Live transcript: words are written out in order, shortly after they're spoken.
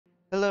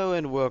Hello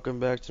and welcome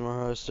back to my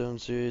Hearthstone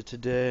series.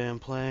 Today I'm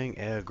playing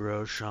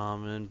Aggro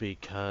Shaman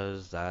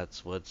because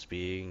that's what's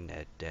being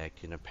net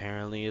decked, and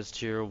apparently it's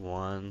tier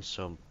 1,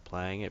 so I'm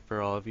playing it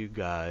for all of you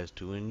guys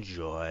to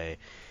enjoy.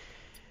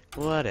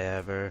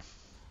 Whatever.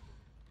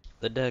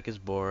 The deck is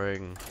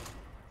boring.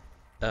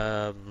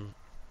 Um,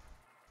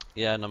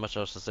 yeah, not much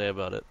else to say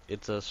about it.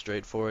 It's a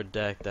straightforward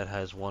deck that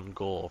has one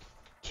goal.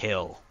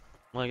 Kill.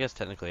 Well, I guess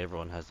technically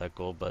everyone has that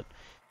goal, but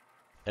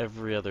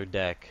every other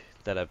deck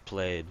that I've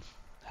played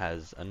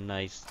has a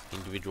nice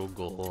individual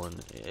goal, and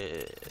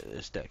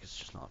this deck is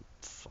just not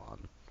fun.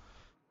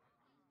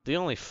 The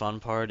only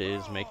fun part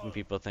is making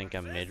people think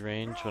I'm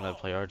mid-range when I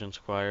play Argent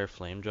Squire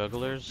Flame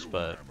Jugglers,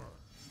 but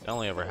it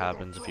only ever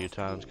happens a few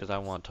times because I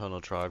want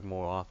Tonal Trog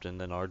more often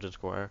than Argent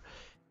Squire.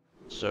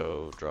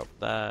 So drop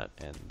that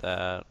and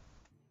that.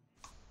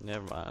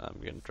 Never mind,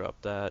 I'm gonna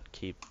drop that,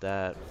 keep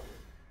that.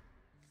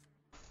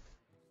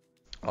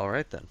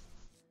 Alright then.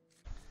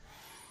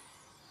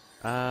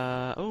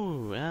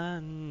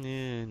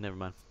 Never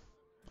mind.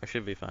 I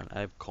should be fine. I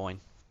have coin.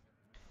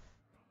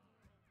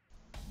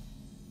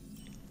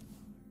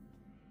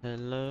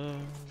 Hello,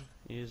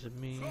 is it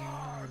me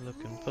you're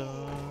looking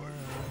for?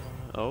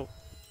 Oh,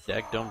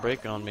 deck, don't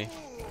break on me.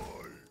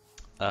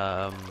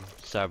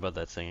 Sorry about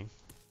that singing.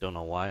 Don't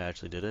know why I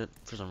actually did it.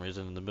 For some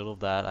reason, in the middle of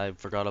that, I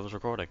forgot I was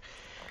recording.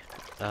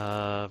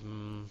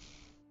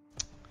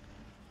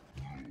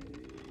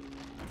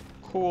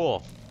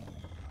 Cool.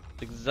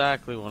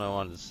 Exactly what I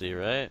wanted to see,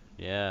 right?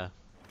 Yeah.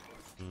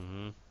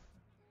 If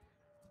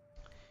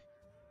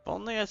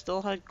only I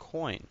still had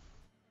coin.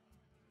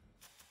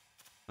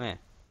 Eh.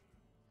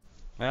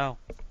 Well.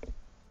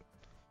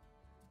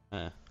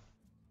 Eh.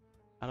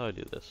 How do I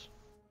do this?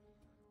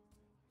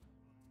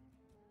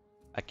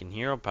 I can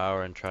hero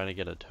power and try to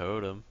get a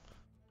totem.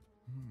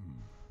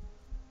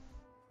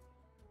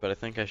 But I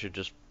think I should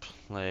just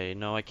play...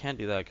 No, I can't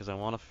do that because I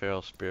want a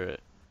feral spirit.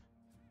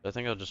 But I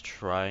think I'll just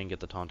try and get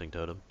the taunting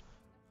totem.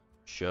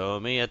 Show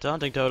me a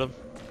taunting totem.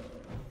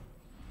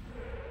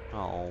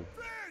 Oh.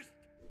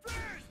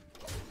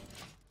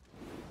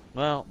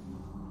 Well,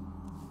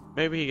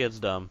 maybe he gets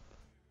dumb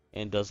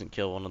and doesn't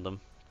kill one of them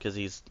because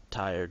he's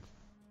tired.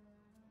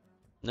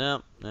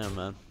 Nope, never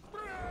mind.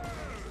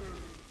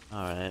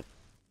 Alright.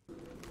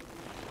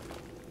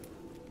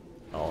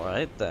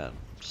 Alright then.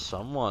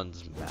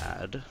 Someone's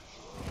mad.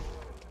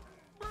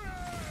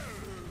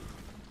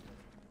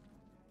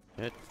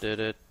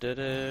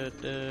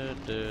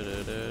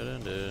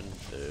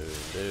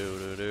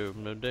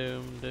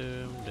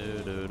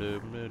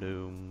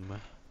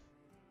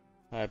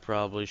 I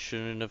probably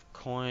shouldn't have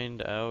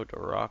coined out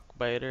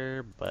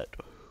Rockbiter, but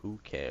who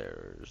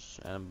cares?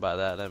 And by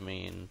that I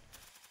mean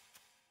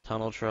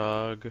Tunnel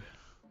Trog.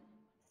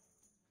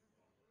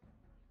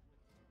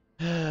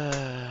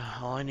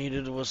 All I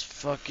needed was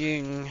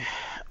fucking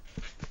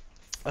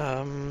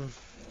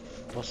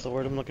what's the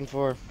word I'm looking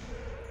for?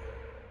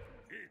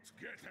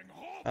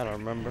 I don't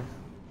remember.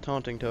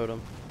 Taunting Totem.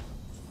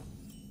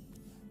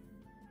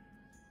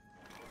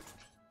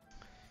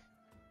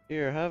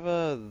 Here, have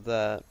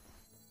that.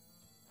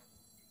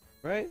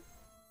 Right?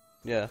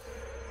 Yeah.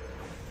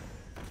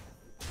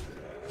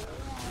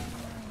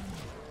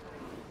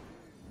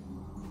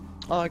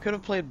 Oh, I could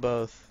have played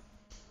both.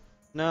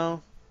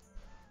 No.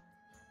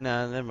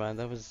 Nah, never mind.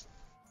 That was...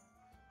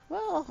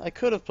 Well, I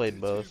could have played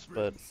both,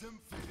 but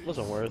it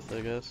wasn't worth,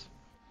 I guess.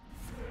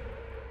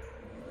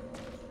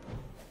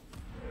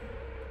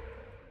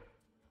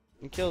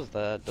 He kills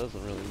that,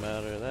 doesn't really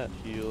matter. That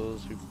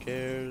heals, who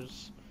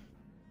cares?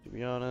 To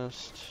be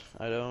honest,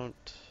 I don't.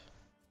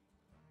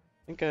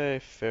 I think I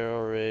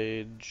Feral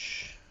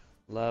Rage,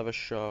 Lava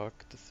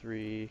Shock, the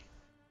 3.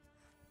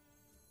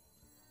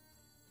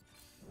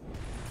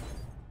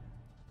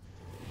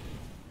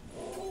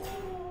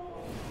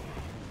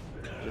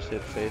 Just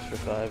hit face for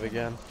 5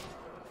 again.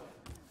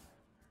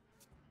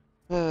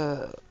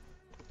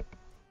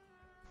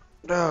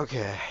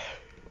 Okay.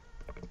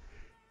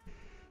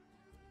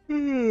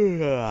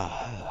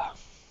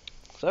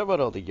 Sorry about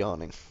all the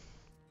yawning.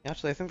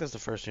 Actually, I think that's the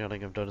first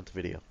yawning I've done in the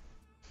video.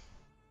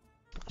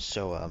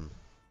 So,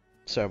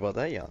 sorry about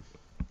that yawn.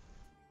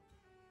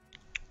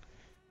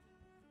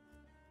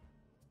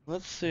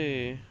 Let's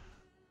see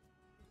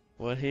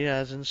what he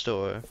has in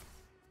store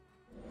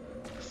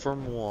for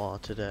moi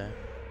today.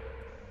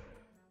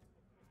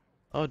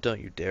 Oh, don't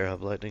you dare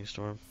have Lightning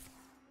Storm.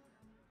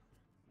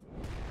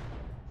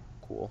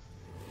 Cool.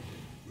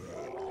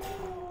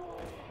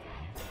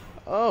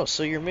 Oh,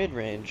 so you're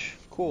mid-range.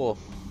 Cool.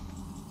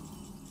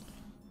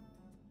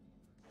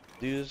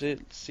 Does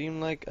it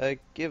seem like I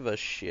give a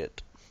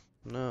shit?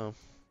 No,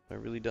 I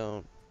really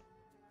don't.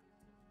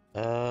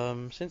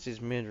 Since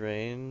he's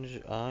mid-range,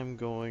 I'm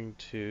going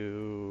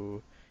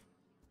to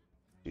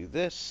do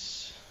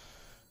this.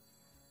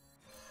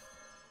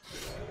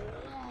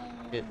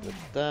 Hit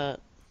with that.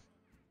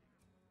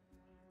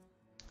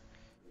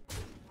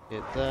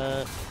 Hit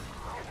that.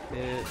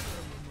 Hit.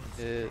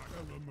 Hit.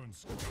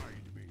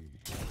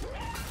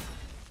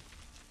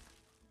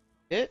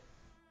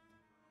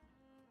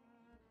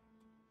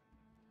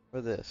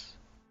 Or this.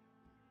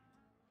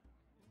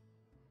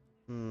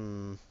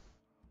 Hmm.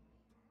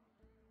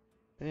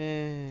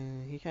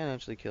 He can't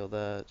actually kill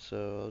that,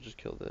 so I'll just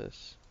kill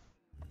this.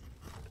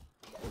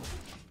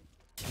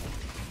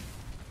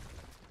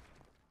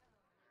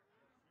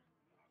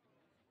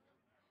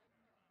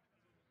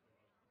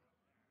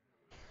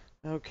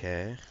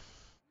 Okay.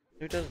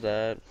 Who does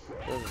that?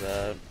 Does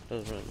that?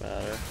 Doesn't really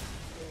matter.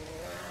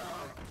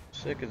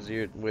 Sick of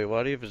Zero. Wait,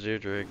 why do you have a Zero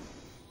Drake?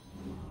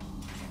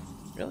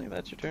 Really?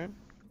 That's your turn?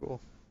 Cool.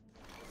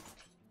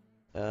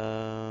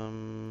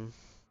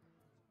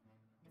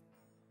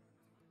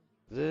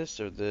 This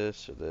or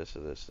this or this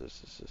or this. I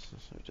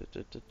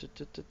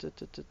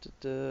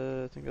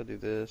think I'll do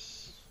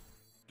this.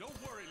 Don't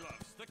worry,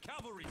 loves. The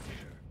cavalry's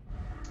here.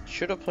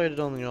 Should have played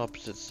it on the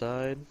opposite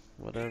side.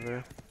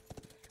 Whatever.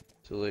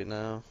 Too late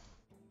now.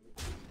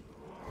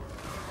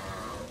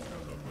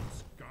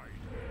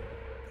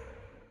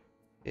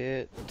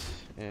 Hit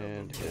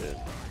and hit.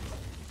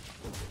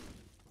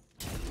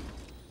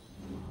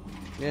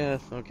 Yeah,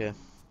 okay.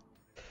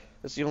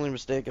 That's the only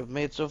mistake I've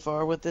made so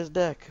far with this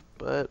deck,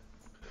 but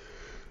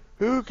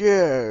who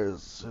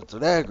cares? It's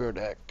an aggro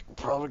deck. I'm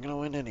probably gonna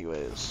win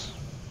anyways.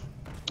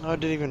 Oh, it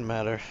didn't even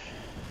matter.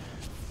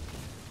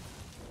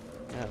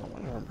 Yeah, my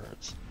arm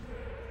hurts.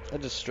 I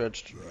just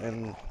stretched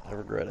and I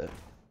regret it.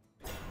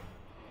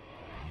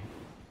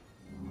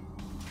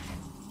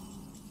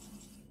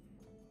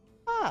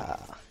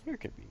 Ah, you're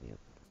convenient.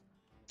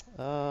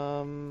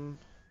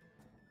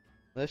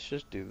 Let's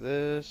just do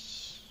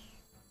this.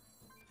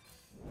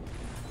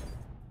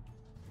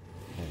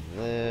 And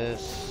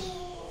this.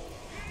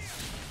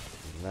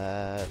 And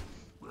that.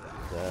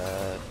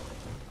 That.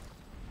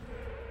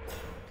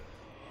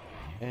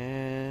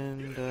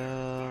 And,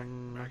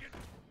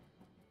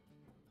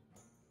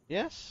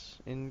 yes,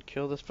 and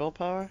kill the spell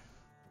power.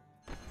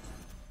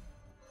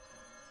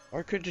 Or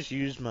I could just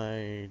use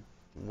my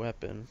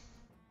weapon.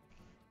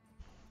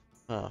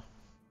 Huh.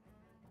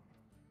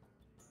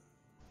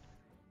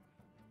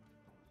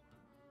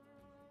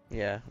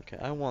 Yeah, okay,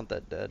 I want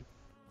that dead.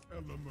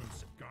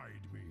 Elements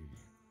guide me.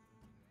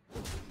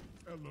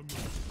 Elements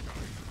guide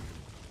me.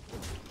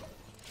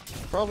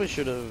 Probably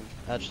should have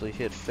actually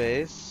hit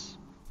face.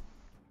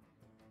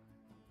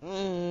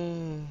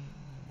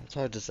 It's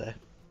hard to say.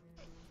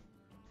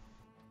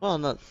 Well,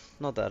 not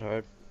that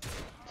hard.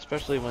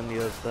 Especially when he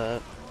does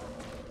that.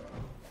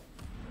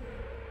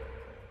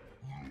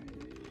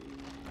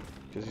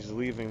 Because he's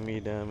leaving me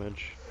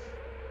damage.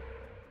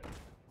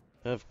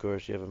 Of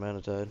course, you have a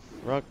mana tide.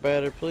 Rock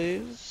batter,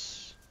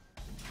 please.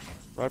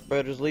 Rock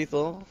batter's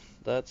lethal.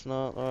 That's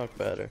not rock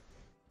batter.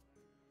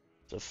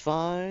 It's a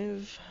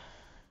 5,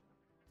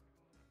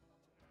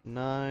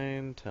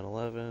 9, 10,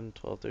 11,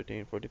 12,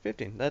 13, 14,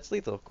 15. That's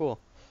lethal. Cool.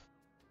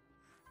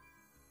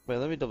 Wait,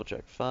 let me double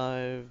check.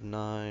 5,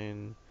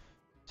 9,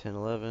 10,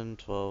 11,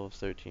 12,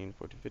 13,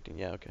 14, 15.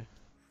 Yeah, okay.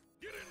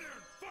 Get in there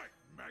and fight,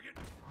 maggot!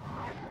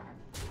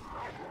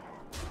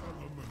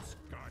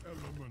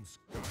 Elements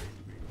guide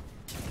me.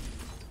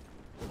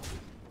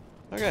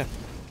 Okay.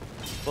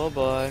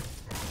 Bye-bye.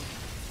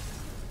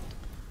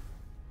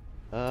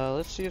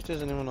 Let's see if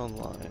there's anyone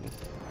online.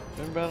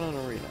 Turn battle on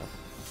arena.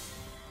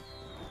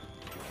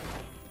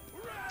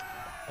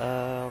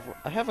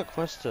 I have a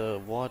quest to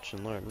watch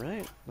and learn,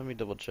 right? Let me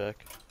double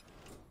check.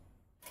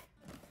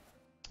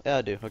 Yeah,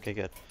 I do. Okay,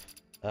 good.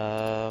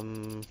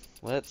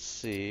 Let's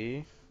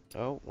see.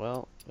 Oh,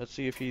 well, let's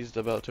see if he's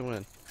about to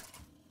win.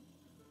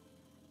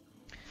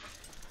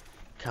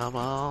 Come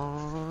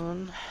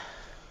on.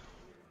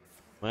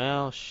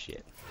 Well,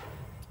 shit.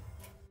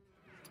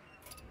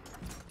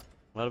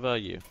 What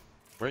about you?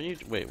 Were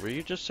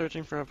you just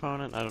searching for an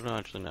opponent? I don't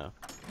actually know.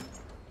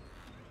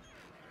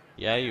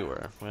 Yeah, you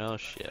were. Well,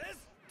 shit.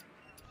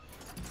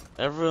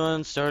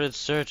 Everyone started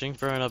searching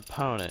for an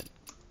opponent.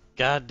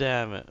 God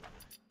damn it.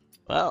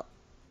 Well,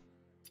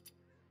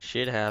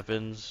 shit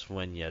happens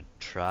when you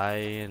try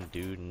and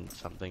do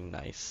something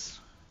nice.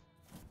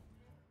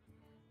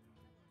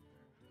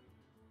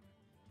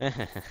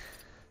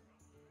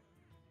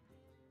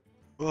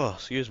 Oh,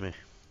 excuse me.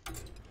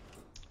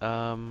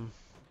 I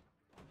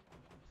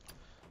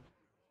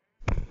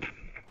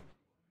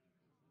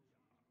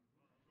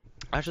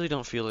actually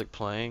don't feel like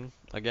playing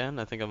again.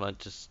 I think I might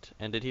just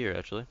end it here,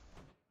 actually.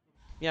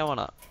 Yeah, why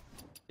not?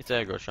 It's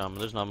Aggro Shaman.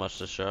 There's not much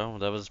to show.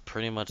 That was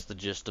pretty much the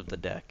gist of the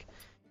deck.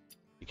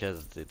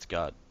 Because it's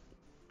got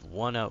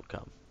one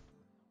outcome.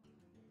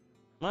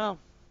 Well,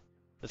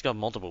 it's got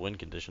multiple win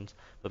conditions,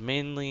 but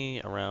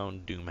mainly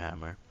around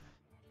Doomhammer.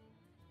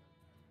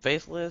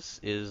 Faithless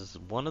is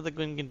one of the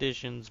win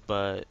conditions,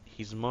 but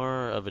he's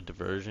more of a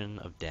diversion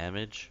of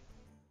damage.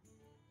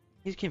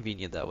 He's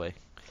convenient that way.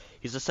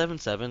 He's a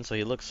 7/7, so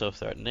he looks so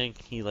threatening.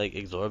 He like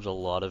absorbs a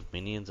lot of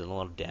minions and a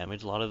lot of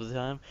damage a lot of the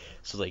time.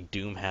 So like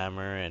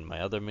Doomhammer and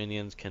my other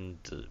minions can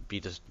be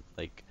just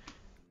like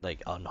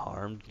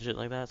unharmed and shit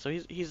like that. So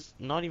he's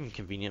not even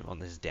convenient on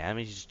his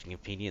damage. He's just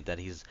convenient that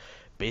he's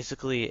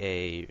basically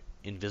a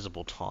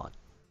invisible taunt.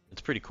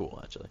 It's pretty cool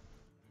actually.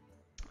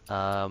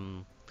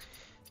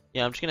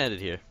 Yeah, I'm just gonna end it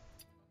here.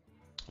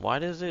 Why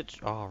does it?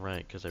 Oh,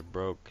 right, because I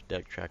broke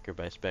deck tracker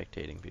by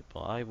spectating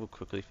people. I will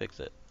quickly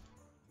fix it.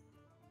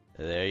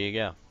 There you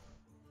go.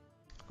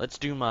 Let's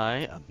do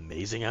my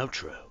amazing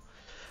outro.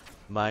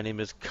 My name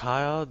is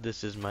Kyle.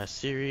 This is my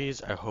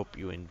series. I hope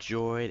you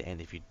enjoyed,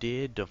 and if you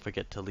did, don't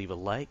forget to leave a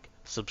like,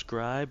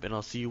 subscribe, and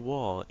I'll see you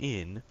all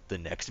in the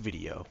next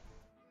video.